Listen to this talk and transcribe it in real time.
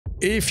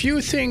If you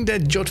think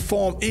that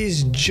Jotform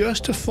is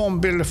just a form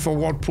builder for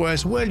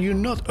WordPress, well, you're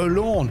not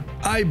alone.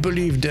 I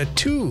believe that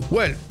too.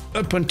 Well,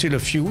 up until a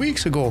few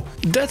weeks ago,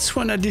 that's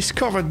when I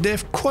discovered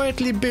they've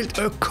quietly built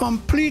a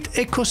complete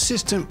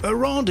ecosystem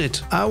around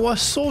it. I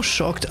was so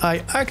shocked,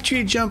 I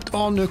actually jumped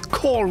on a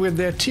call with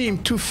their team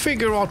to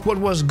figure out what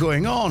was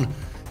going on.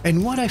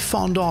 And what I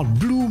found out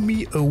blew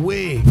me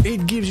away.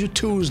 It gives you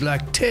tools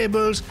like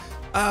tables,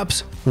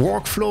 apps,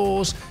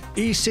 workflows,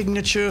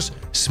 e-signatures,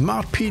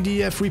 smart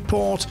PDF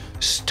reports,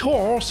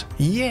 stores.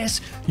 Yes,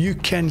 you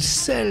can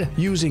sell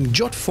using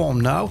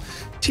Jotform now,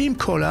 team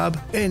collab,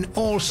 and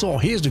also,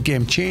 here's the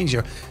game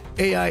changer,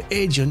 AI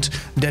agent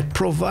that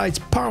provides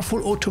powerful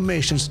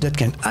automations that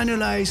can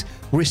analyze,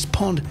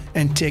 respond,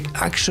 and take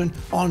action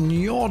on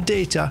your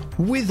data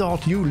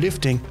without you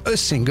lifting a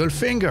single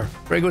finger.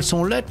 Very good,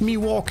 so let me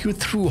walk you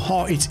through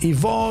how it's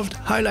evolved,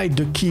 highlight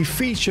the key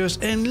features,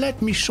 and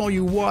let me show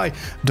you why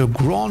the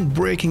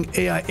groundbreaking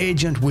AI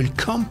agent will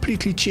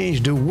completely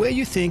change the way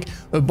you think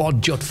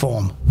about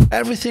Jotform.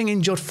 Everything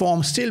in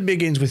Jotform still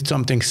begins with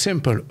something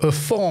simple, a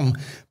form,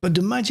 but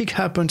the magic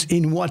happens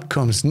in what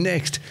comes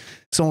next.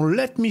 So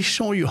let me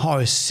show you how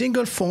a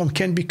single form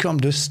can become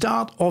the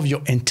start of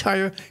your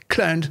entire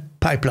client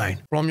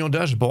pipeline. From your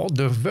dashboard,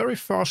 the very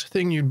first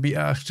thing you'll be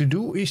asked to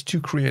do is to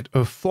create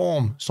a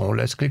form. So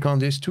let's click on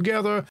this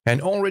together.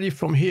 And already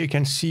from here, you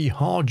can see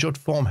how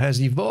Jotform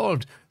has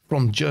evolved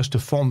from just a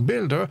form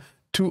builder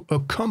to a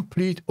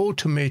complete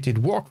automated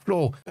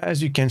workflow.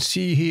 As you can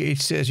see here,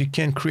 it says you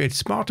can create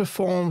smarter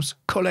forms,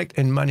 collect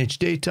and manage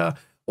data,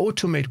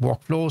 automate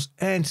workflows,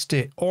 and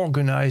stay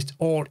organized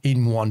all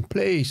in one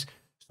place.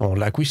 So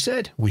like we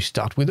said, we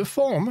start with a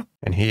form,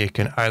 and here you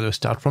can either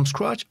start from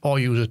scratch or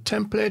use a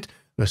template,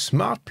 a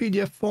smart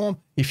PDF form.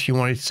 If you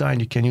want it signed,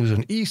 you can use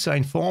an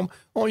e-sign form,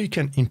 or you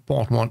can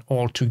import one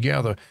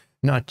altogether.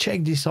 Now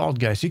check this out,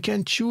 guys. You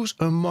can choose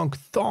among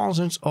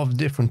thousands of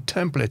different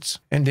templates,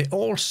 and they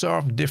all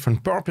serve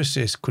different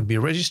purposes. Could be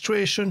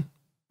registration,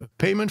 a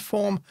payment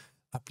form,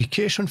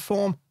 application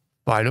form,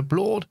 file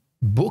upload,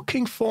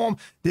 booking form.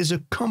 There's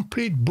a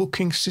complete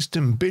booking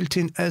system built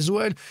in as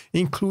well,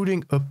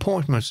 including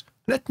appointments.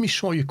 Let me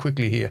show you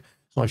quickly here.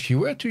 So if you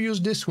were to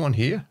use this one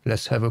here,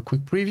 let's have a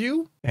quick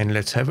preview and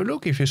let's have a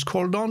look. If you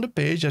scroll down the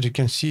page, as you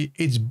can see,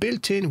 it's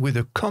built in with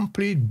a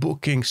complete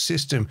booking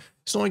system.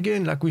 So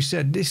again, like we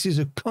said, this is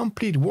a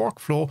complete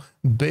workflow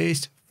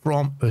based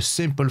from a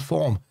simple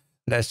form.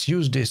 Let's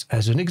use this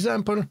as an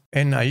example.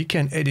 And now you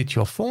can edit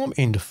your form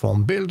in the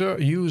form builder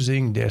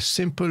using their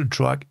simple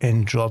drag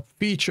and drop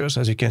features.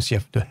 As you can see, you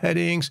have the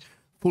headings,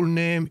 full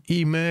name,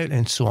 email,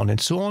 and so on and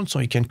so on. So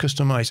you can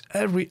customize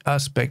every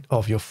aspect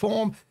of your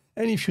form.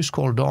 And if you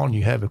scroll down,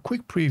 you have a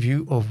quick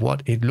preview of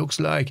what it looks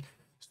like.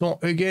 So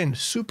again,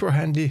 super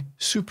handy,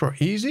 super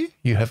easy.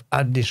 You have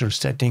additional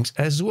settings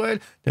as well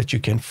that you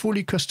can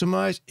fully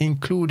customize,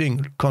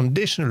 including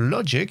conditional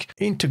logic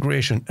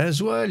integration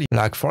as well.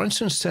 Like for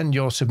instance, send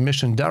your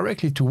submission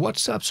directly to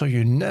WhatsApp so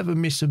you never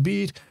miss a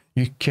beat.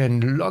 You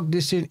can log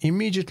this in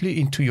immediately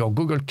into your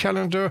Google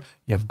Calendar.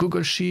 You have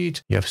Google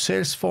Sheet, you have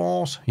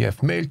Salesforce, you have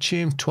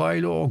MailChimp,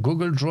 Twilio,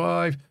 Google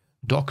Drive,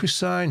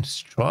 DocuSign,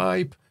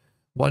 Stripe.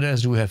 What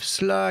else do we have?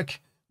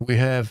 Slack, we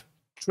have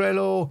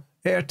Trello,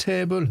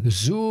 Airtable,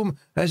 Zoom.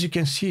 As you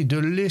can see,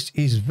 the list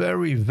is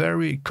very,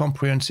 very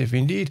comprehensive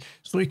indeed.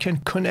 So you can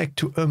connect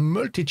to a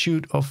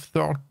multitude of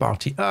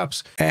third-party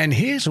apps. And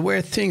here's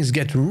where things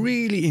get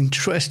really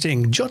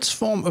interesting.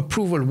 Jotform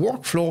approval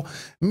workflow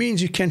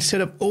means you can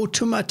set up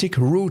automatic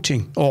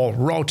routing or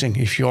routing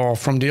if you're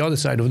from the other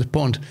side of the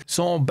pond.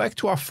 So back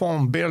to our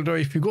form builder.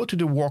 If you go to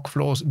the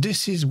workflows,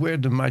 this is where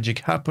the magic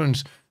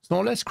happens. So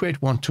let's create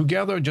one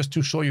together just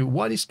to show you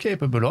what it's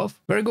capable of.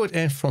 Very good.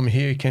 And from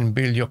here, you can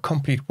build your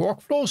complete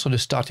workflow. So the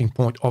starting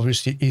point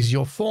obviously is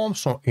your form.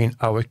 So in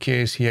our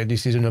case here,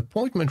 this is an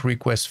appointment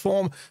request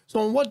form.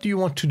 So what do you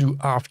want to do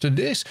after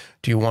this?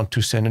 Do you want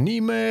to send an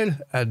email,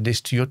 add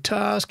this to your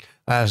task,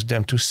 ask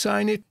them to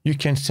sign it? You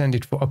can send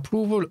it for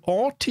approval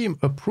or team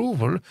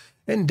approval.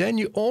 And then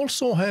you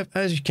also have,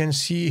 as you can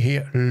see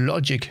here,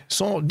 logic.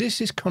 So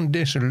this is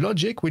conditional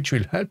logic, which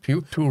will help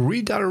you to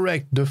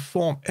redirect the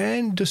form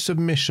and the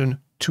submission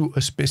to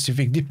a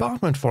specific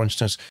department, for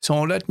instance.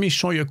 So let me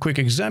show you a quick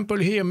example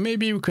here.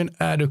 Maybe we can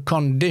add a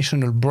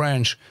conditional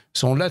branch.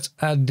 So let's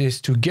add this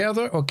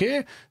together,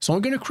 okay? So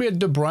I'm going to create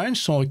the branch.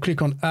 So I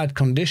click on add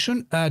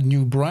condition, add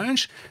new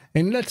branch.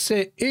 And let's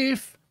say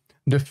if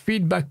the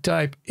feedback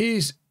type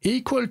is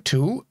equal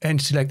to, and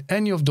select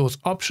any of those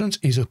options,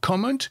 is a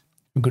comment.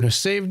 I'm going to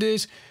save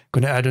this,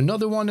 going to add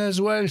another one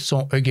as well.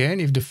 So again,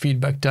 if the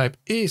feedback type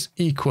is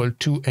equal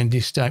to, and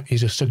this time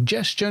is a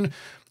suggestion,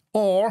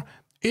 or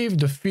if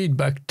the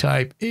feedback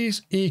type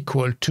is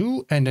equal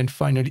to, and then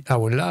finally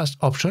our last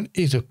option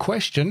is a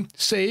question,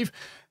 save.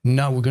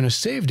 Now we're going to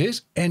save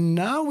this, and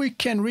now we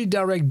can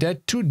redirect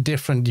that to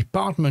different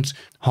departments.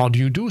 How do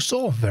you do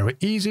so? Very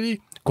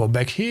easily. Go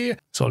back here.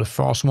 So the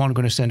first one, I'm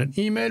going to send an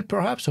email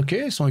perhaps,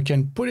 okay? So we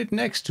can put it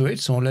next to it.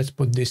 So let's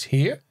put this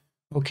here.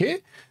 Okay,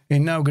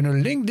 and now we're going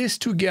to link this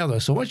together.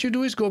 So what you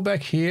do is go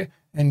back here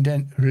and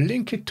then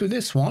link it to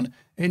this one,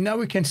 And now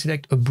we can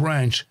select a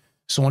branch.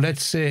 So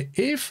let's say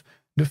if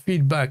the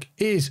feedback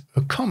is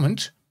a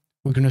comment,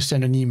 we're going to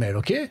send an email,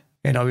 okay?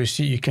 And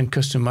obviously you can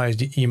customize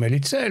the email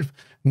itself.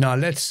 Now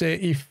let's say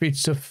if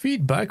it's a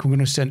feedback, we're going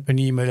to send an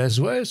email as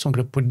well. So I'm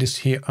going to put this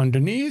here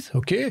underneath,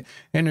 okay?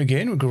 And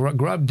again, we're going to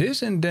grab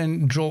this and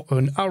then draw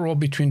an arrow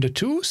between the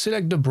two,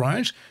 select the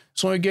branch.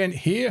 So again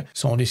here,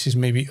 so this is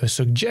maybe a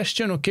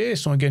suggestion, okay?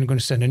 So again, we're going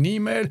to send an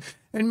email.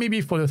 And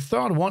maybe for the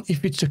third one,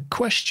 if it's a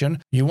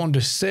question, you want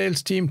the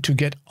sales team to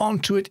get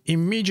onto it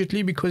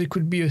immediately because it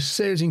could be a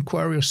sales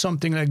inquiry or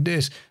something like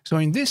this. So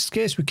in this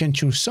case, we can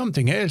choose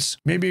something else.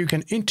 Maybe we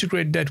can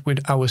integrate that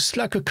with our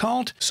Slack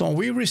account. So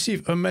we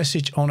receive a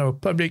message on our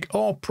public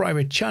or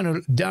private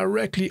channel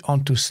directly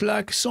onto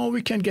Slack. So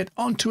we can get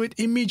onto it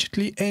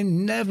immediately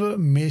and never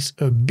miss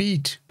a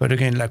beat. But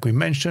again, like we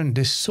mentioned,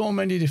 there's so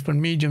many different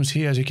mediums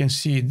here. As you can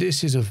see,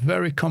 this is a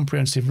very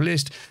comprehensive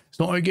list.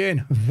 So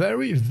again,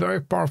 very,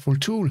 very powerful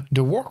tool.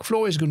 The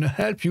workflow is going to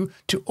help you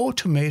to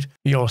automate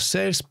your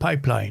sales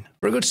pipeline.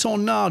 Very good. So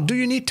now, do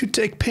you need to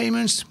take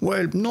payments?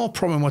 Well, no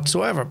problem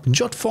whatsoever.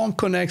 Jotform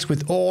connects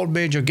with all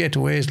major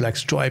gateways like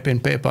Stripe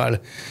and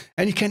PayPal.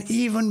 And you can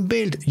even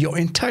build your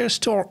entire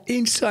store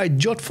inside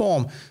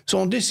Jotform.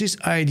 So this is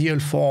ideal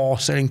for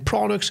selling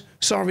products,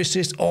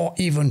 services, or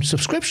even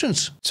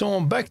subscriptions. So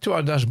back to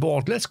our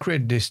dashboard. Let's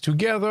create this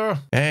together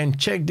and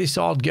check this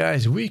out,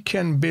 guys. We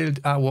can build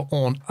our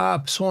own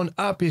app. So an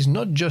app is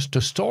not just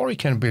a store. You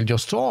can build your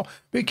store.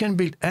 We can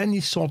build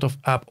any sort of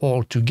app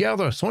all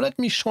together. So let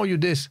me show you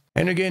this.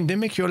 And again, they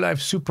make your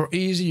life super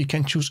easy. You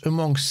can choose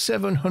among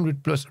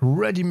 700 plus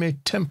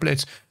ready-made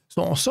templates.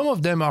 So some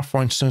of them are,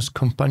 for instance,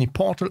 company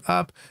portal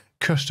app,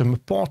 customer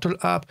portal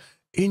app,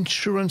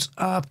 insurance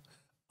app,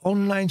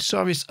 online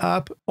service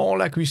app, or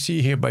like we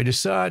see here by the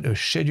side, a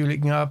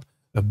scheduling app,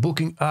 a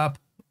booking app,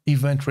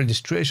 event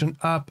registration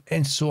app,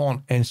 and so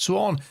on and so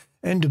on.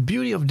 And the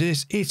beauty of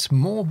this, it's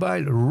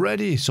mobile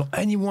ready, so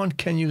anyone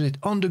can use it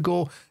on the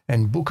go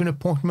and book an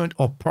appointment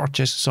or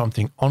purchase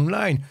something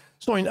online.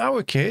 So in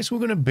our case, we're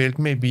going to build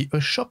maybe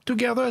a shop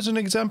together as an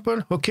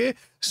example, okay?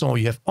 So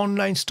you have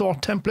online store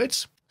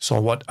templates. So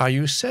what are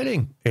you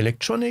selling?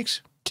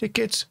 Electronics,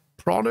 tickets,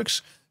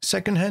 products,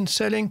 secondhand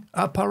selling,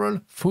 apparel,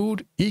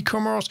 food,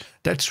 e-commerce.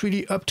 That's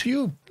really up to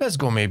you. Let's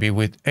go maybe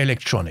with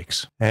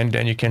electronics. And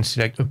then you can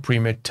select a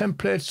pre-made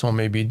template. So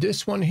maybe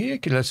this one here.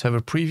 Okay, let's have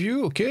a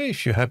preview. Okay,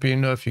 if you're happy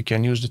enough, you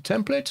can use the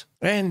template.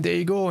 And there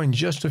you go. In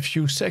just a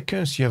few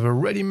seconds, you have a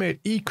ready-made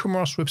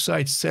e-commerce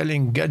website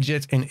selling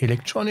gadgets and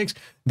electronics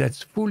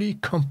that's fully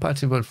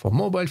compatible for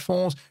mobile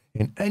phones,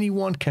 and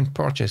anyone can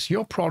purchase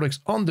your products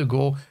on the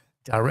go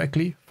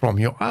directly from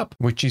your app,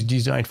 which is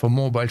designed for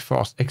mobile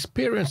first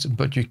experience,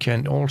 but you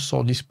can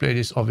also display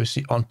this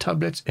obviously on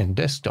tablets and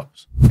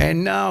desktops.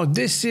 And now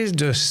this is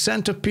the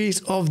centerpiece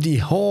of the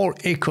whole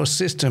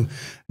ecosystem,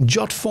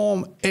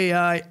 Jotform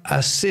AI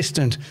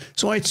Assistant.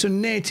 So it's a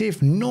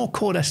native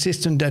no-code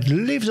assistant that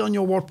lives on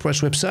your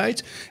WordPress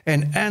website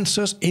and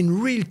answers in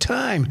real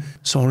time.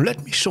 So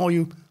let me show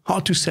you how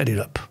to set it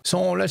up.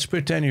 So let's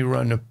pretend you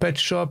run a pet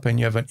shop and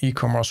you have an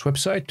e-commerce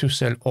website to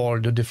sell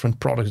all the different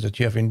products that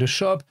you have in the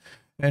shop.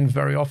 And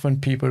very often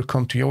people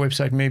come to your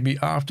website maybe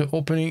after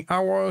opening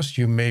hours.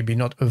 You may be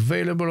not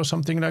available or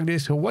something like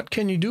this. So what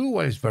can you do?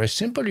 Well, it's very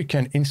simple. You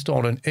can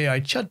install an AI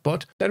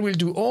chatbot that will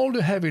do all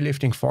the heavy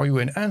lifting for you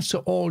and answer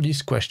all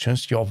these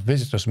questions your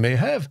visitors may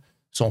have.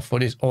 So for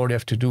this, all you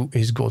have to do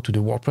is go to the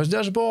WordPress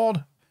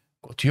dashboard,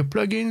 go to your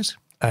plugins,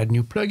 add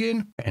new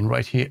plugin, and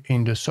right here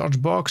in the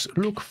search box,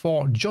 look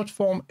for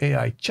Jotform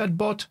AI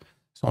Chatbot.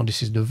 So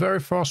this is the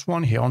very first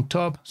one here on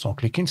top. So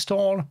click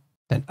install,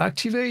 then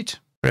activate.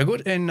 Very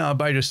good. And now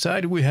by the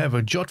side, we have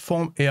a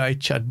Jotform AI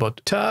Chatbot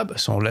tab.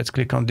 So let's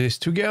click on this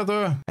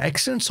together.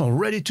 Excellent. So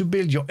ready to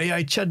build your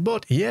AI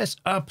chatbot? Yes,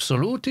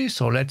 absolutely.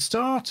 So let's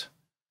start.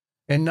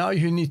 And now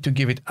you need to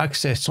give it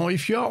access. So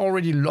if you are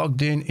already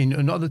logged in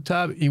another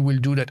tab, it will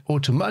do that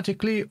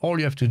automatically. All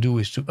you have to do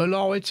is to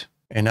allow it.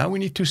 And now we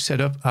need to set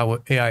up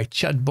our AI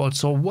chatbot.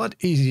 So what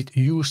is it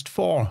used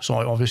for? So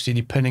obviously,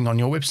 depending on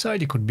your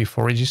website, it could be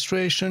for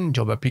registration,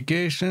 job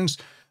applications,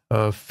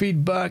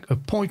 feedback,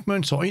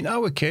 appointments. So in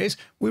our case,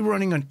 we're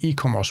running an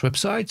e-commerce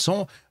website.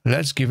 So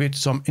let's give it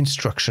some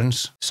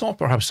instructions. So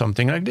perhaps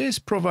something like this: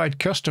 provide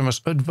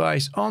customers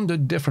advice on the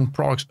different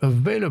products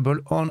available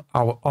on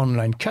our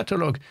online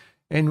catalog.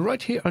 And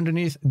right here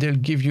underneath, they'll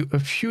give you a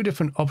few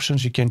different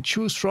options you can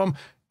choose from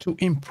to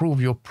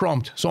improve your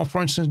prompt. So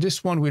for instance,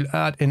 this one will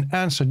add and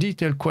answer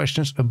detailed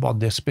questions about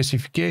their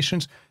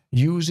specifications,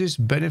 uses,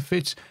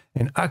 benefits,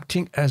 and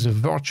acting as a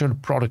virtual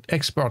product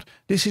expert.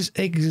 This is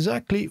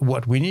exactly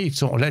what we need.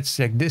 So let's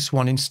select this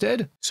one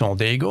instead. So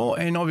there you go.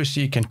 And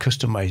obviously you can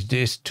customize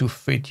this to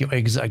fit your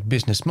exact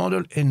business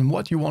model and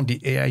what you want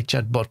the AI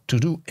chatbot to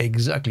do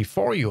exactly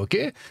for you,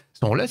 okay?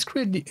 So let's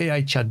create the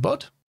AI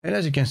chatbot. And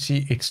as you can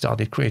see, it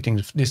started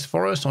creating this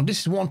for us. So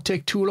this won't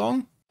take too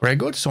long. Very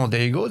good. So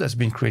there you go. That's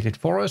been created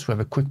for us. We have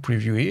a quick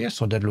preview here.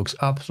 So that looks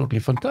absolutely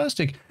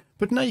fantastic.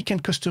 But now you can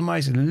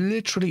customize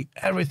literally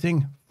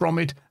everything from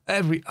it,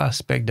 every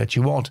aspect that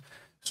you want.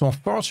 So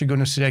first, you're going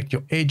to select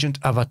your agent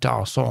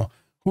avatar. So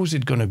Who's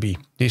it gonna be?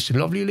 This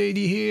lovely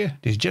lady here,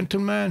 this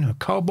gentleman, a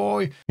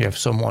cowboy. You have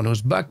someone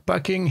who's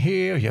backpacking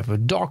here. You have a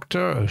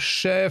doctor, a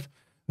chef,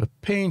 a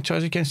painter.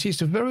 As you can see,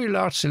 it's a very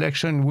large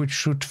selection which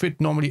should fit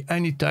normally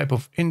any type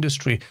of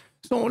industry.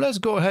 So let's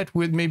go ahead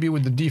with maybe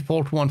with the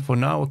default one for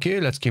now.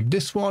 Okay, let's keep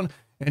this one.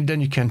 And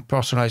then you can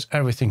personalize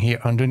everything here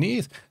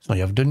underneath. So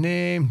you have the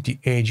name, the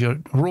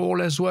agent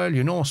role as well,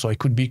 you know, so it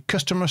could be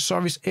customer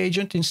service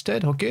agent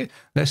instead. Okay,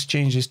 let's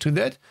change this to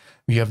that.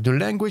 We have the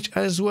language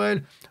as well.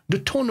 The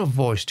tone of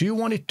voice. Do you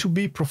want it to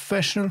be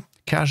professional,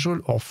 casual,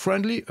 or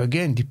friendly?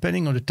 Again,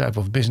 depending on the type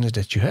of business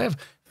that you have,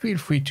 feel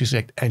free to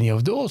select any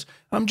of those.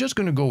 I'm just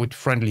going to go with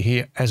friendly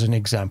here as an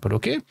example,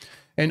 okay?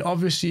 And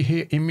obviously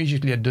here,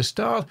 immediately at the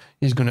start,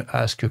 he's going to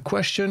ask you a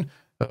question.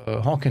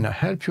 How can I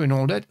help you and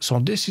all that? So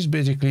this is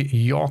basically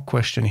your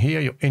question here,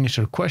 your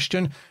initial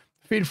question.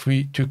 Feel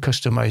free to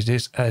customize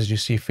this as you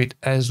see fit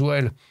as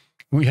well.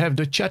 We have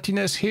the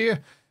chattiness here.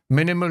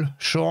 Minimal,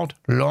 short,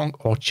 long,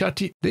 or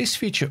chatty. This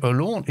feature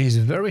alone is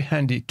very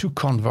handy to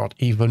convert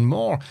even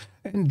more.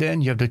 And then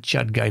you have the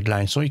chat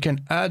guidelines. So you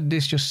can add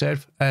this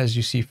yourself as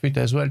you see fit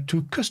as well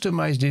to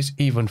customize this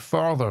even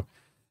further.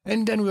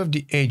 And then we have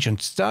the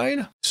agent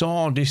style.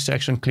 So this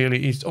section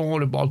clearly is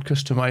all about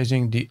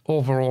customizing the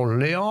overall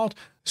layout.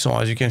 So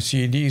as you can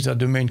see, these are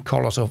the main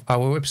colors of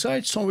our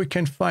website. So we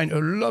can find a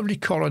lovely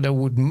color that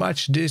would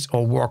match this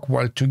or work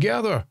well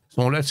together.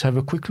 So let's have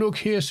a quick look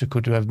here. So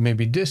could have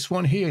maybe this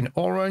one here in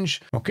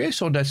orange. Okay,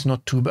 so that's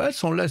not too bad.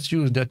 So let's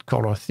use that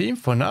color theme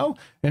for now.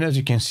 And as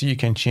you can see, you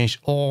can change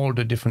all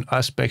the different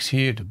aspects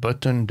here, the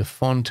button, the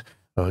font,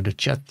 the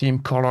chat theme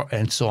color,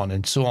 and so on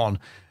and so on.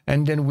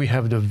 And then we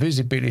have the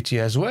visibility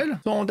as well.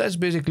 So that's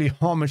basically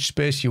how much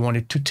space you want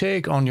it to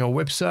take on your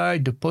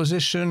website, the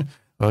position,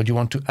 do you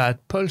want to add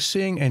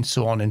pulsing, and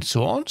so on and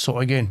so on. So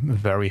again,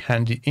 very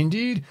handy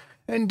indeed.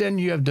 And then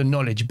you have the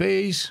knowledge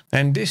base.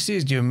 And this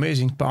is the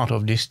amazing part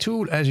of this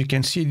tool. As you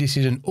can see, this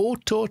is an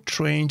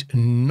auto-trained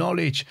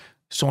knowledge.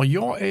 So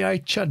your AI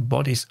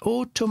chatbot is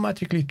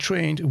automatically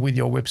trained with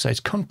your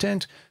website's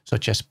content,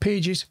 such as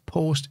pages,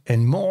 posts,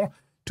 and more,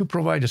 to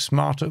provide a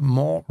smarter,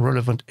 more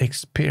relevant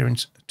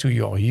experience to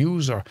your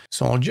user.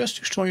 So just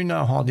to show you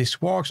now how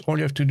this works, all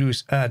you have to do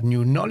is add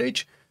new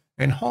knowledge.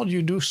 And how do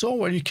you do so?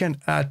 Well, you can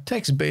add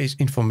text-based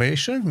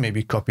information,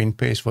 maybe copy and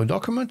paste for a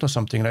document or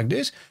something like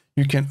this.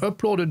 You can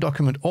upload a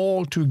document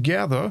all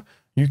together.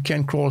 You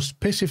can crawl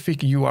specific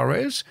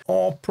URLs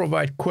or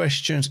provide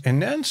questions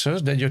and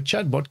answers that your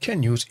chatbot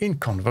can use in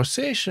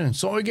conversation.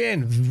 So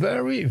again,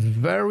 very,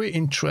 very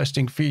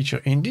interesting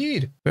feature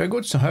indeed. Very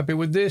good. So happy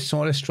with this.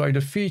 So let's try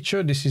the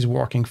feature. This is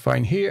working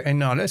fine here. And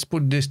now let's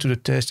put this to the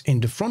test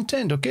in the front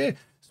end. Okay.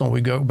 So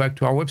we go back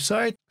to our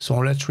website. So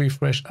let's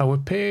refresh our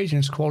page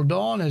and scroll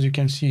down. As you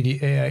can see,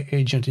 the AI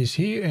agent is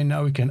here. And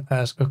now we can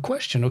ask a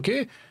question.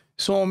 Okay.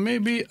 So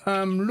maybe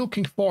I'm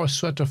looking for a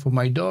sweater for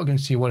my dog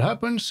and see what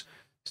happens.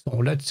 So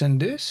let's send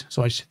this.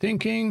 So it's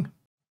thinking.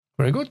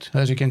 Very good.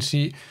 As you can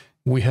see,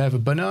 we have a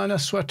banana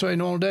sweater and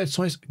all that.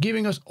 So it's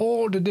giving us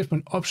all the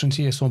different options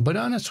here. So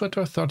banana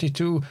sweater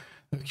 32,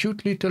 a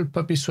cute little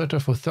puppy sweater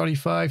for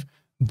 35,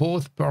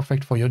 both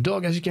perfect for your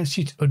dog. As you can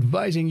see, it's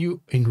advising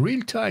you in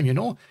real time, you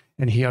know.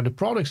 And here are the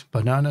products,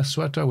 banana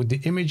sweater with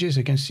the images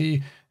you can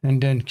see,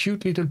 and then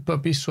cute little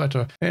puppy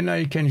sweater. And now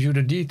you can view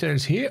the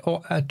details here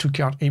or add to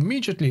cart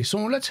immediately. So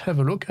let's have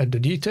a look at the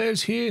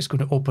details here. It's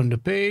going to open the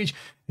page.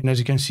 And as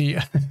you can see,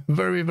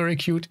 very, very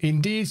cute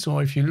indeed. So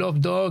if you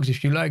love dogs,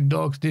 if you like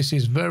dogs, this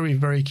is very,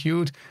 very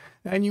cute.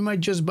 And you might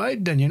just buy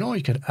it then, you know,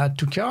 you can add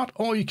to cart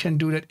or you can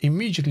do that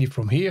immediately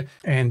from here.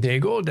 And there you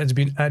go. That's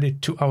been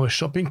added to our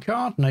shopping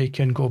cart. Now you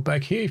can go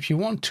back here if you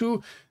want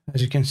to.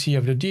 As you can see, you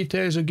have the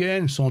details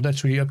again. So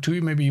that's really up to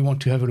you. Maybe you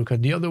want to have a look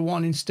at the other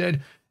one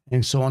instead,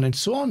 and so on and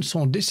so on.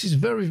 So this is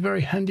very,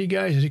 very handy,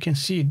 guys. As you can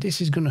see,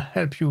 this is going to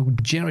help you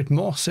generate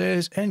more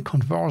sales and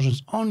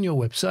conversions on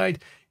your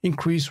website,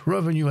 increase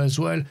revenue as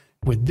well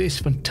with this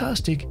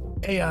fantastic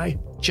AI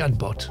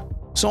chatbot.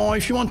 So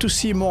if you want to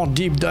see more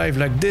deep dive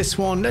like this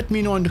one, let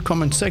me know in the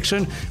comment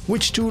section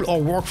which tool or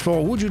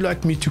workflow would you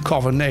like me to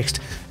cover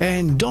next.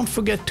 And don't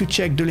forget to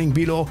check the link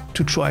below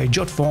to try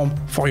Jotform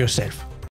for yourself.